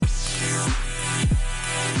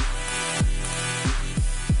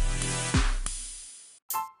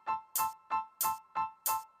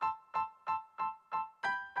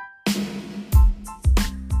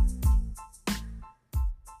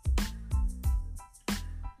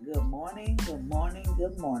Good morning, good morning,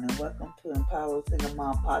 good morning. Welcome to Empower Single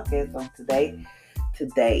Mom Podcast on today.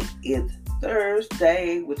 Today is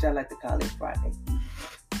Thursday, which I like to call it Friday.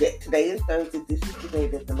 Today is Thursday. This is the day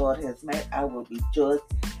that the Lord has made. I will rejoice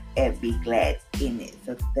and be glad in it.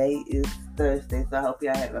 So today is Thursday. So I hope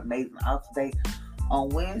y'all have an amazing off day on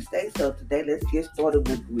Wednesday. So today let's get started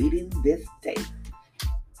with reading this day.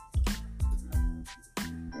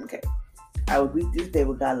 Okay. I will greet this day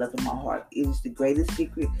with God love in my heart. It is the greatest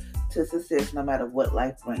secret to success no matter what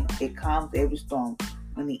life brings. It calms every storm.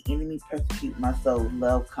 When the enemy persecutes my soul,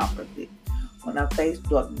 love comforts it. When I face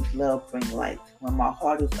darkness, love brings light. When my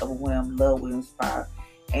heart is overwhelmed, love will inspire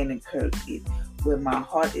and encourage it. When my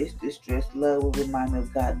heart is distressed, love will remind me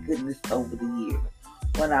of God's goodness over the years.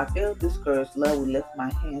 When I feel discouraged, love will lift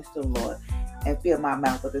my hands to the Lord and fill my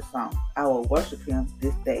mouth with a song. I will worship Him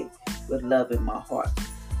this day with love in my heart.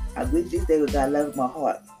 I greet this day with God love in my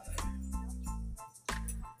heart.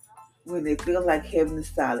 When it feels like heaven is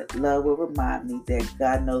silent, love will remind me that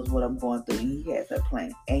God knows what I'm going through and He has a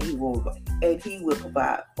plan, and He will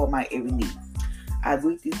provide for my every need. I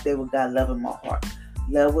greet this day with God love in my heart.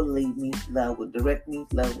 Love will lead me, love will direct me,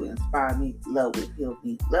 love will inspire me, love will heal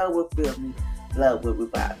me, love will fill me, love will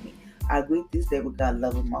revive me. I greet this day with God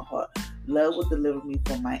love in my heart. Love will deliver me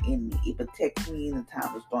from my enemy. It protects me in the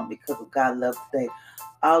time of storm. Because of God's love today,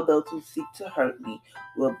 all those who seek to hurt me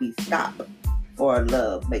will be stopped. For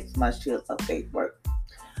love makes my shield of faith work.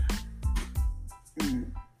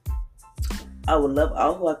 I will love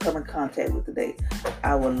all who I come in contact with today.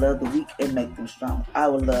 I will love the weak and make them strong. I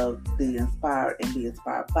will love the inspired and be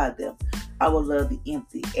inspired by them. I will love the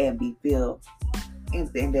empty and be filled, and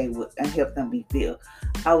help them be filled.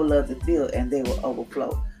 I will love the filled and they will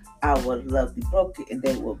overflow. I will love the broken and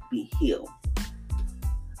they will be healed.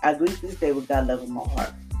 I greet this day with God love in my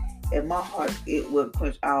heart. In my heart, it will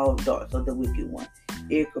quench all darts of the wicked one.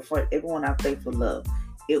 It will confront everyone I face with love.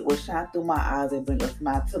 It will shine through my eyes and bring a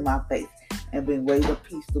smile to my face and bring waves of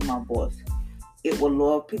peace to my voice. It will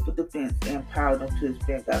lower people's defense and empower them to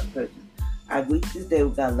experience God's presence. I greet this day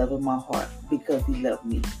with God love in my heart because He loved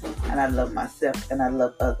me, and I love myself, and I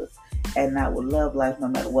love others, and I will love life no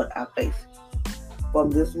matter what I face. From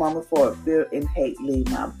this moment forward, fear and hate leave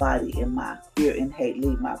my body and mind. Fear and hate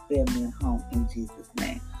leave my family and home in Jesus'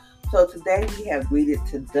 name. So today we have greeted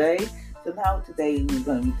today. So now today we're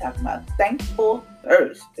going to be talking about Thankful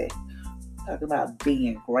Thursday. Talking about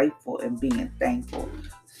being grateful and being thankful.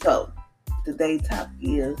 So today's topic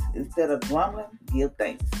is, instead of grumbling, give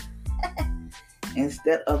thanks.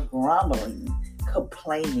 Instead of grumbling,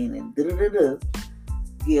 complaining, and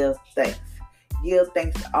give thanks. Give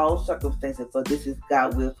thanks to all circumstances, for this is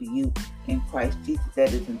God's will for you in Christ Jesus.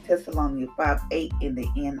 That is in Thessalonians 5:8 in the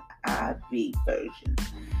NIV version.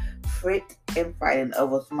 Fret and fighting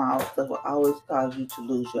over small stuff will always cause you to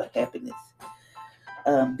lose your happiness.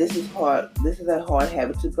 This is hard. This is a hard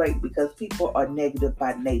habit to break because people are negative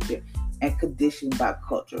by nature and conditioned by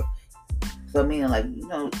culture. So meaning, like,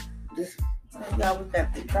 this. You always got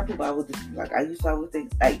some people always just, like, I used to always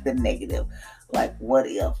think like the negative, like what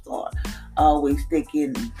else, or always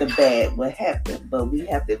thinking the bad will happen. But we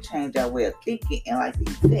have to change our way of thinking, and like he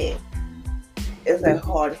said, it's a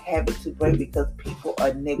hard habit to break because people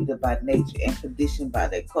are negative by nature and conditioned by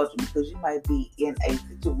their culture. Because you might be in a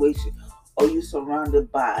situation or you're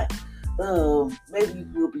surrounded by, maybe you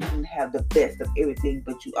will be and have the best of everything,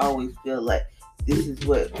 but you always feel like this is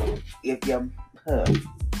what,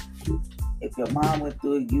 if your mom went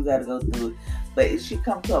through it, you got to go through it. But it should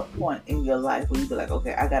come to a point in your life where you be like,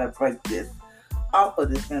 okay, I got to break this off of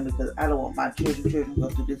this family because I don't want my children to go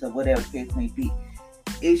through this or whatever the case may be.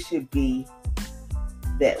 It should be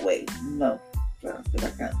that way. No. You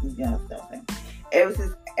understand what I'm saying? Ever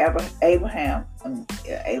since Abraham, ever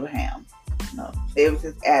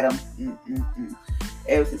since Adam,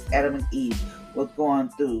 ever since Adam and Eve was going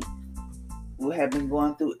through, we have been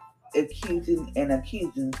going through excusing and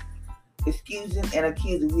accusing. We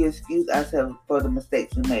excuse ourselves for the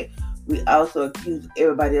mistakes we made. We also accuse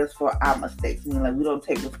everybody else for our mistakes. Meaning, like, we don't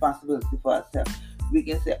take responsibility for ourselves. We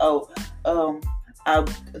can say, the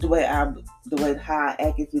way how I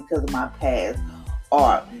act is because of my past,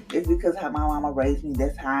 or it's because how my mama raised me.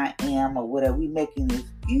 That's how I am, or whatever. We making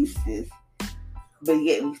excuses, but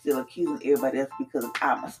yet we still accusing everybody else because of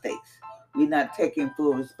our mistakes. We're not taking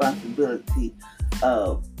full responsibility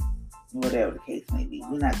of whatever the case may be.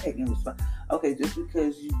 We're not taking responsibility. Okay, just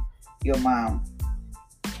because your mom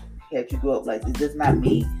had you grow up like this does not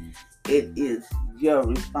mean it is your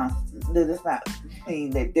responsibility. That does not mean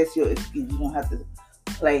that that's your excuse. You don't have to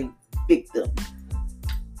play victim.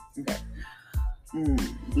 Okay.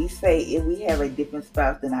 We say if we have a different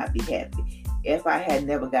spouse, then I'd be happy. If I had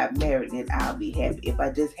never got married, then I'll be happy. If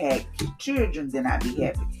I just had children, then I'd be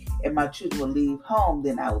happy. If my children would leave home,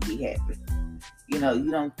 then I would be happy. You know,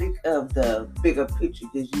 you don't think of the bigger picture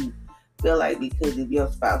because you feel like because if your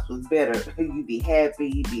spouse was better, you'd be happy.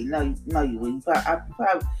 You'd be no, you wouldn't. You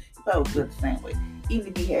probably feel the same way.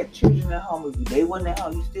 Even if you had children at home, if they weren't at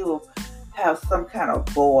home, you still have some kind of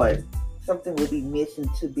void. Something would be missing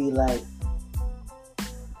to be like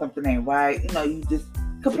something ain't right. You know, you just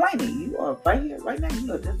complaining. You are right here, right now.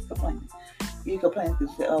 You are just complaining. You complain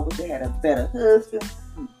because you say, "Oh, wish I had a better husband."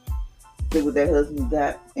 Stick with that husband you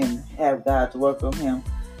got and have God to work on him,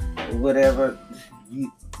 or whatever.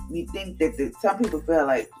 You think that some people feel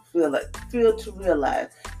to realize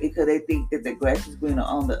because they think that the grass is greener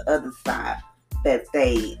on the other side, that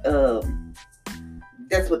they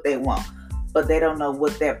that's what they want, but they don't know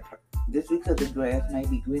what that just because the grass may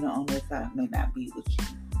be greener on their side may not be what you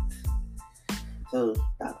want. So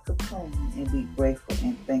stop complaining and be grateful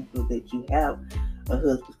and thankful that you have a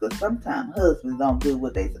husband, because sometimes husbands don't do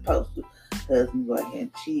what they supposed to. Husbands go ahead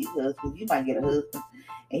and cheat. Husbands, you might get a husband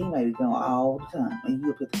and he might be gone all the time, and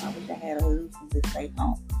you'll put, I wish I had a husband to stay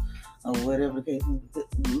home, or whatever the case may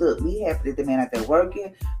be. Look, be happy that the man out there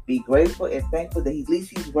working. Be grateful and thankful that at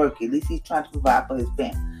least he's working. At least he's trying to provide for his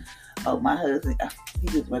family. Oh, my husband, he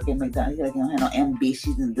just working at McDonald's. He don't have no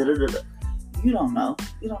ambitions and da-da-da-da. You don't know.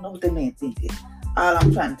 You don't know what that man thinking. All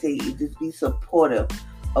I'm trying to tell you is just be supportive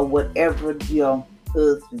of whatever your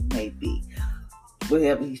husband may be.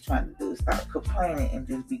 Whatever he's trying to do, stop complaining and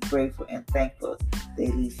just be grateful and thankful that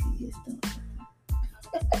at least he is doing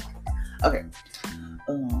something. Okay.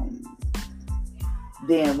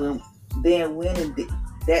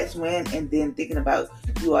 That's when, and then thinking about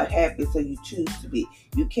you are happy, so you choose to be.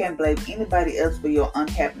 You can't blame anybody else for your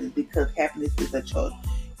unhappiness because happiness is a choice.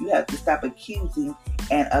 You have to stop excusing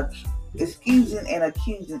and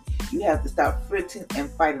accusing. You have to stop fretting and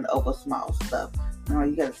fighting over small stuff. No,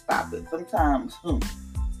 you gotta stop it. Sometimes,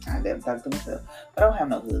 I never talk to myself, but I don't have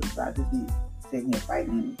no husband, so I just be sitting here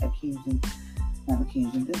fighting and accusing,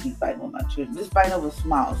 just be fighting with my children, just fighting over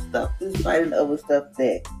small stuff, just fighting over stuff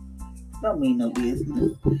that don't mean no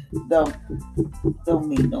business, don't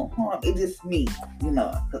mean no harm. It's just me,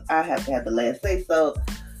 because I have to have the last say. So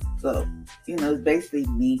it's basically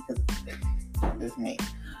me, because it's me.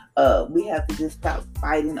 We have to just stop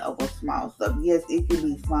fighting over small stuff. Yes, it can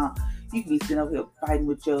be small. You can be sitting over here fighting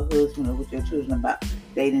with your husband or with your children about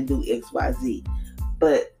they didn't do X, Y, Z.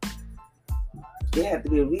 But there has to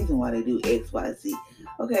be a reason why they do X, Y, Z.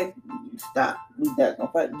 Okay, stop. We not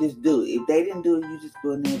gonna fight. Just do it. If they didn't do it, you just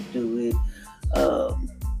go in there and do it. Or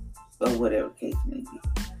whatever case may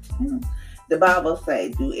be. The Bible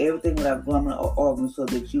says, do everything without grumbling or arguing so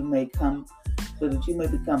that you may become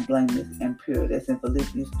blameless and pure. That's in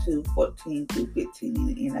Philippians 2:14-15 in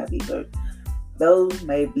the NIV version. Those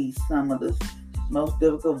may be some of the most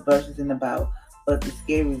difficult verses in the Bible, but the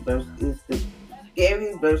scariest verse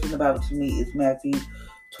in the Bible to me is Matthew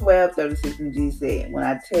 12:36, when Jesus said, "When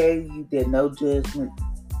I tell you that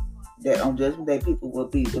on Judgment Day people will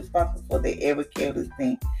be responsible for their every careless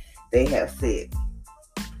thing they have said."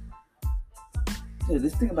 So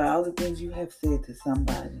just think about all the things you have said to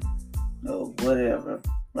somebody, or whatever.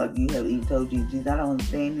 Like you have even told Jesus, I don't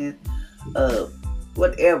understand this.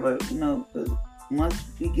 Whatever, because once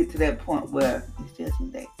we get to that point where it's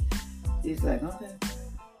Judgment Day, it's like, okay.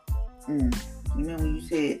 You remember when you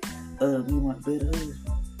said, you want a better husband?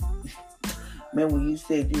 Remember when you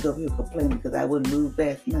said you was over here complaining because I wouldn't move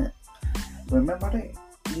fast enough? Remember that?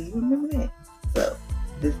 Do you remember that? So,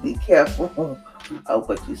 just be careful of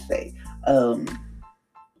what you say.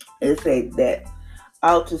 It says that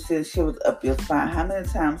all to send shivers up your spine. How many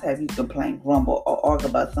times have you complained, grumbled, or argued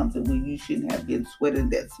about something when you shouldn't have been sweating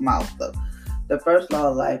that small stuff? The first law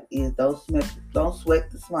of life is don't sweat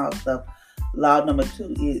the small stuff. Law number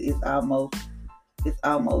 2 is it's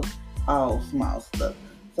almost all small stuff.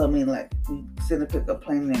 So I mean, like we sit up here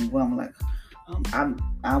complaining and grumbling, like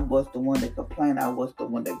I was the one that complained, I was the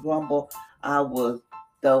one that grumbled,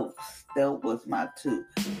 that was my 2.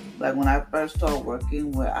 Like when I first started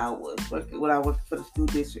working, when I worked for the school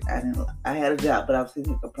district, I had a job, but I was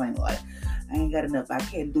sitting here complaining like, I ain't got enough, I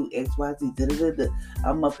can't do X, Y, Z,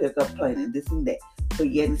 I'm up here complaining, this and that.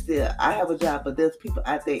 But yet and still, I have a job, but there's people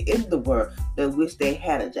out there in the world that wish they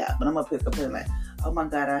had a job. But I'm up here complaining like, oh my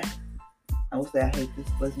God, I would say I hate this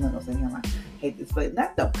place. I'm not going to say him, I hate this place.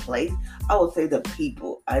 Not the place. I would say the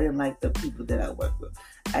people. I didn't like the people that I worked with.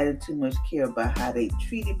 I didn't too much care about how they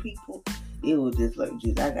treated people. It was just like,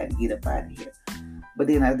 geez, I got to get up out of here. But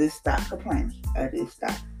then I just stopped complaining. I just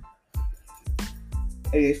stopped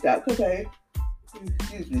complaining.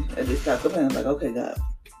 I just stopped complaining. Like, okay, God,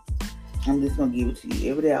 I'm just gonna give it to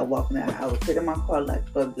you. Every day I walk out, I would sit in my car like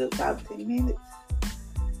for a good 5 to 10 minutes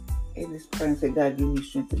and just pray and say, God, give me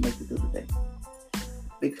strength to make it through the day.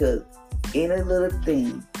 Because any little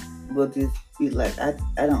thing will just be like, I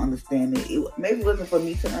don't understand it. Maybe it wasn't for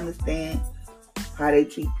me to understand how they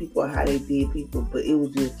treat people or how they did people, but it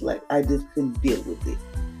was just like I just couldn't deal with it.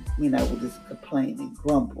 I mean, I would just complain and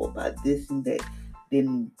grumble about this and that.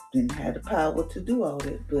 Didn't have the power to do all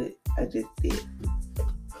that, but I just did.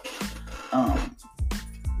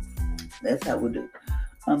 That's how we do.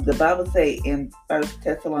 The Bible say in 1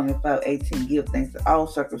 Thessalonians 5:18, give thanks to all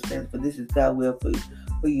circumstances, for this is God's will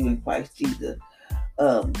for you in Christ Jesus.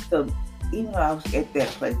 So even though I was at that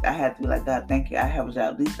place, I had to be like, God, thank you. I have a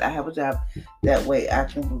job. At least I have a job. That way I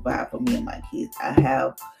can provide for me and my kids. I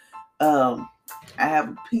have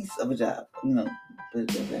a piece of a job, but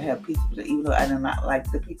I have a piece of a job. Even though I do not like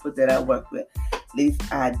the people that I work with, at least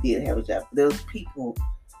I did have a job. Those people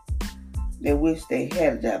that wish they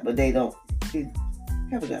had a job, but they don't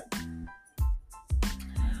have a job.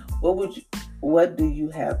 What do you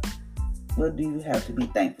have to be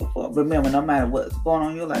thankful for? Remember, no matter what's going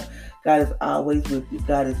on in your life, God is always with you.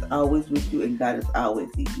 God is always with you, and God is always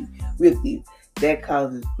with you. That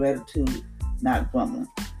causes gratitude, not grumbling.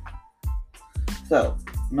 So,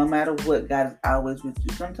 no matter what, God is always with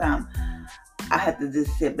you. Sometimes I have to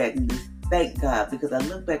just sit back and just thank God, because I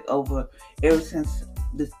look back over ever since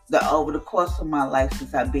over the course of my life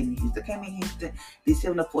since I've been in Houston. I came in Houston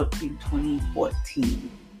December 14,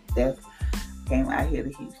 2014. That came out here to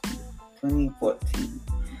Houston 2014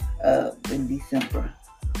 in December.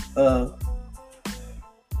 Was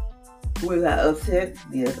I upset?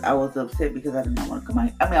 Yes, I was upset because I did not want to come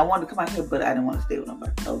out. I mean, I wanted to come out here, but I didn't want to stay with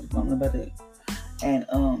nobody. I was grumbling about that. And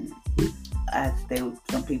I had to stay with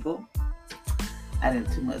some people. I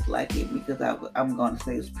didn't too much like it because I'm going to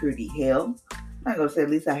say it's pretty hell. I'm not going to say at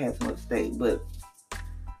least I had somewhere to stay, but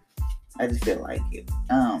I just didn't like it.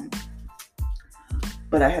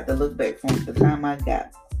 But I have to look back from the time I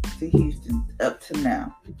got to Houston up to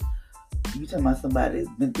now. You talking about somebody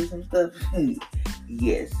that's been through some stuff?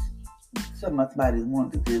 Yes. Talking about somebody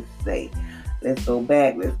wanted to just say, let's go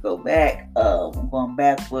back. I'm going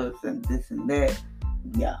backwards and this and that.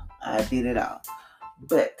 Yeah, I did it all.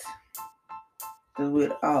 But through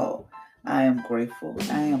it all, I am grateful.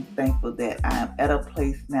 I am thankful that I am at a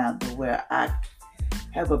place now to where I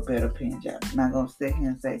have a better paying job. I'm not going to sit here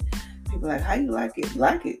and say, people are like, how you like it?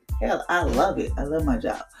 Like it? Hell, I love it. I love my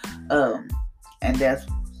job. And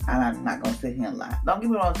I'm not going to sit here and lie. Don't get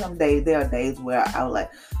me wrong. Some days, there are days where I was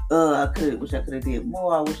like, wish I could have did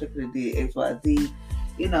more. I wish I could have did X, Y, Z.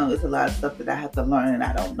 It's a lot of stuff that I have to learn, and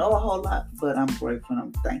I don't know a whole lot, but I'm grateful and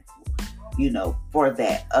I'm thankful, for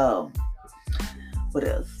that. What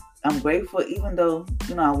else? I'm grateful, even though,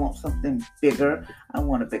 I want something bigger. I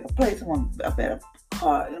want a bigger place. I want a better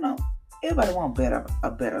car, Everybody want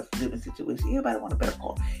a better living situation. Everybody want a better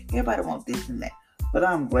car. Everybody want this and that. But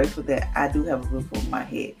I'm grateful that I do have a roof over my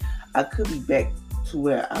head. I could be back to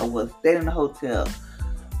where I was, staying in the hotel,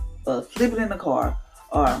 sleeping in the car,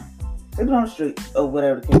 or sleeping on the street, or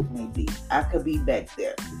whatever the case may be. I could be back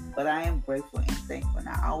there. But I am grateful and thankful. And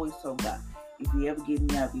I always told God, if you ever get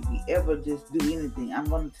me out, if you ever just do anything, I'm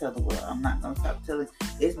going to tell the world. I'm not going to stop telling.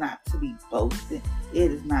 It's not to be boasting.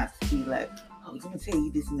 It is not to be like, oh, let me tell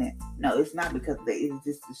you this and that. No, it's not because of that. It is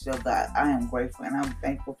just to show God I am grateful and I'm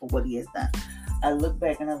thankful for what He has done. I look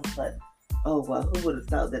back and I was like, oh, well, who would have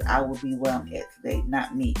thought that I would be where I'm at today?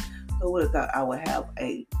 Not me. Who would have thought I would have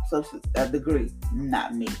a degree?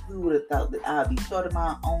 Not me. Who would have thought that I'd be starting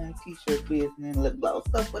my own t-shirt business, lip gloss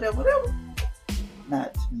stuff, whatever.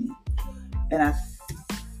 Not me. And I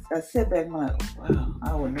sit back and I'm like, wow,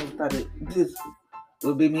 I would never thought this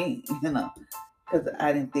would be me, because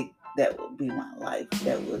I didn't think that would be my life.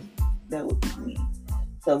 That would be me.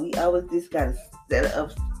 So we always just gotta set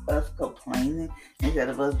up us complaining instead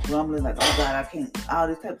of us grumbling like, oh God, I can't, all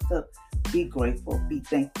this type of stuff. Be grateful, be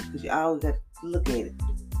thankful, because you always got to look at it.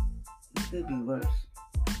 It could be worse.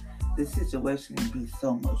 The situation can be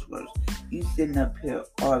so much worse. You sitting up here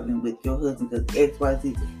arguing with your husband because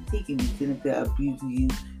XYZ, he can be sitting up there abusing you,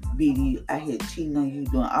 beating you, out here cheating on you,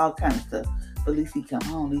 doing all kinds of stuff. But at least he come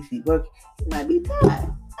home, at least he working. He might be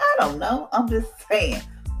tired. I don't know. I'm just saying.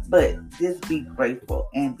 But just be grateful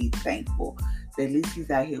and be thankful that at least he's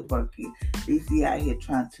out here working. At least he's out here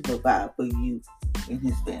trying to provide for you and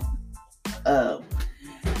his family.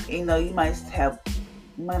 You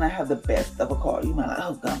might not have the best of a car. You might like,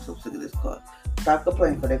 oh God, I'm so sick of this car. Stop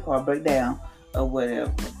complaining for that car break down or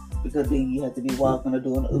whatever, because then you have to be walking or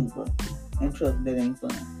doing Uber. And trust me, that ain't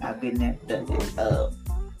fun. I've been there, done it.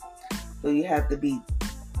 So you have to be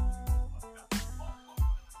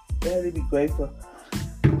You have to be grateful.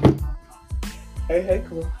 Hey,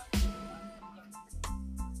 thankful.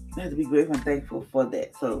 You have to be grateful and thankful for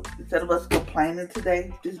that. So instead of us complaining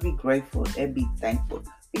today, just be grateful and be thankful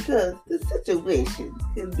because the situation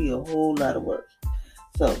can be a whole lot of worse.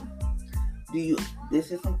 So,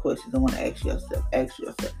 this is some questions I want to ask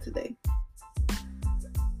yourself today.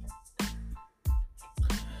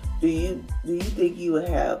 Do you think you would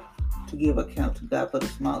have to give account to God for the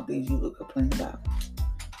small things you would complain about?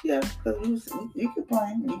 Yeah, because you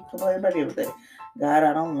complain. You complain about everything. God,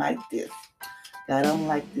 I don't like this. God, I don't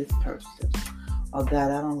like this person. Oh,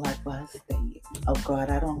 God, I don't like why I stay. Oh, God,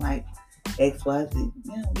 I don't like X, Y, Z.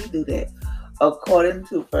 Yeah, we do that. According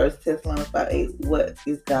to 1 Thessalonians 5:8, what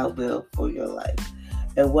is God's will for your life?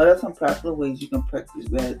 And what are some practical ways you can practice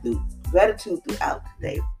gratitude throughout the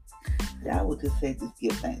day? I would just say just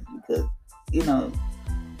give thanks because, we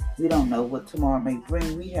don't know what tomorrow may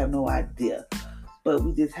bring. We have no idea. But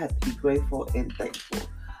we just have to be grateful and thankful.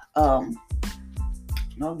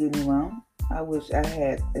 Don't get me wrong. I wish I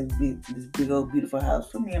had this big old beautiful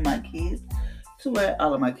house for me and my kids to where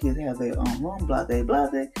all of my kids have their own room, blase,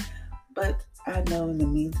 blase. But I know in the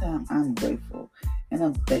meantime, I'm grateful and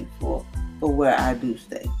I'm thankful for where I do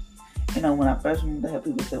stay. When I first moved, I had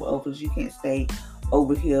people say, well, you can't stay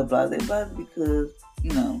over here, blase, blase, because,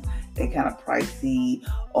 they kind of pricey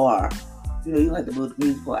or, you don't have to move to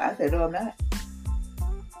Greensboro. I said, no, I'm not.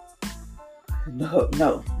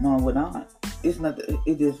 No, we're not. It's not.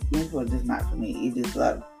 It just Greensboro is just not for me. It's just a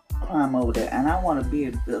lot of crime over there, and I want to be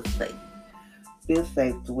able to feel safe. Feel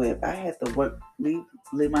safe to where if I had to work, leave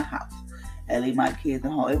my house, and leave my kids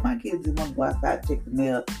at home. If my kids just want to go outside, check the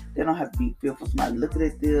mail, they don't have to be fearful of somebody looking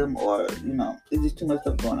at them, or it's just too much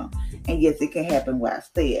stuff going on. And yes, it can happen where I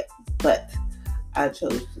stay at, but I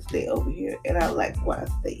chose to stay over here, and I like where I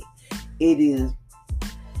stay. It's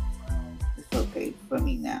okay for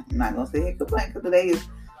me now. I'm not gonna say here complain because today is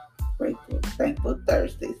grateful, thankful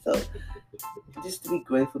Thursday. So just to be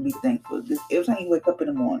grateful, be thankful. Just every time you wake up in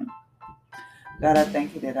the morning, God, I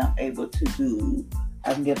thank you that I'm able to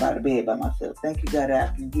I can get out of bed by myself. Thank you, God, that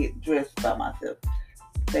I can get dressed by myself.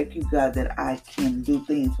 Thank you, God, that I can do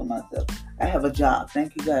things for myself. I have a job.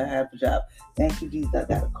 Thank you, God, I have a job. Thank you, Jesus, I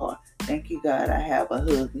got a car. Thank you, God, I have a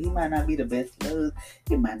husband. He might not be the best husband.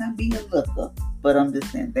 He might not be a looker. But I'm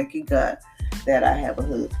just saying, thank you, God, that I have a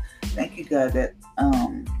husband. Thank you, God, that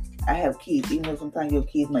I have kids. Even though sometimes your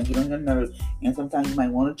kids might get on your nerves and sometimes you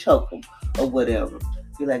might want to choke them or whatever.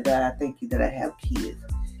 Be like, God, I thank you that I have kids.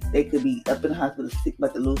 They could be up in the hospital sick,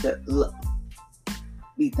 about to lose that look.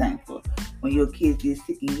 Be thankful. When your kids get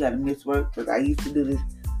sick and you got to miss work, because I used to do this,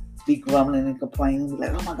 be grumbling and complaining, be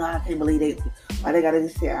like, oh my God, I can't believe why they got to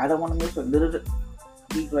just say, I don't want to miss work.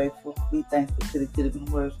 Be grateful, be thankful. It could have been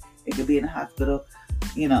worse. It could be in the hospital,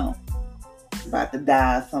 about to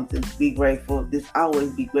die or something. Be grateful. Just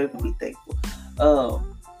always be grateful, be thankful.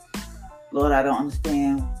 Lord, I don't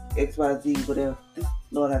understand X, Y, Z, whatever.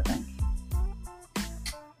 Lord, I thank you.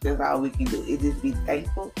 That's all we can do. Is just be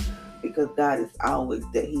thankful. Because God is always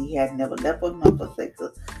there. He has never left us nor forsaken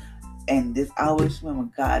us. And just always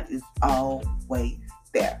remember, God is always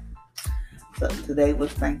there. So today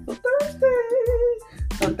was Thankful Thursday.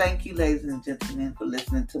 So thank you, ladies and gentlemen, for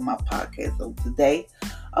listening to my podcast. So today,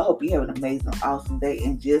 I hope you have an amazing, awesome day.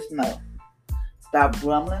 And just know, stop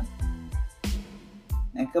grumbling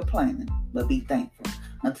and complaining, but be thankful.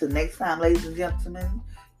 Until next time, ladies and gentlemen,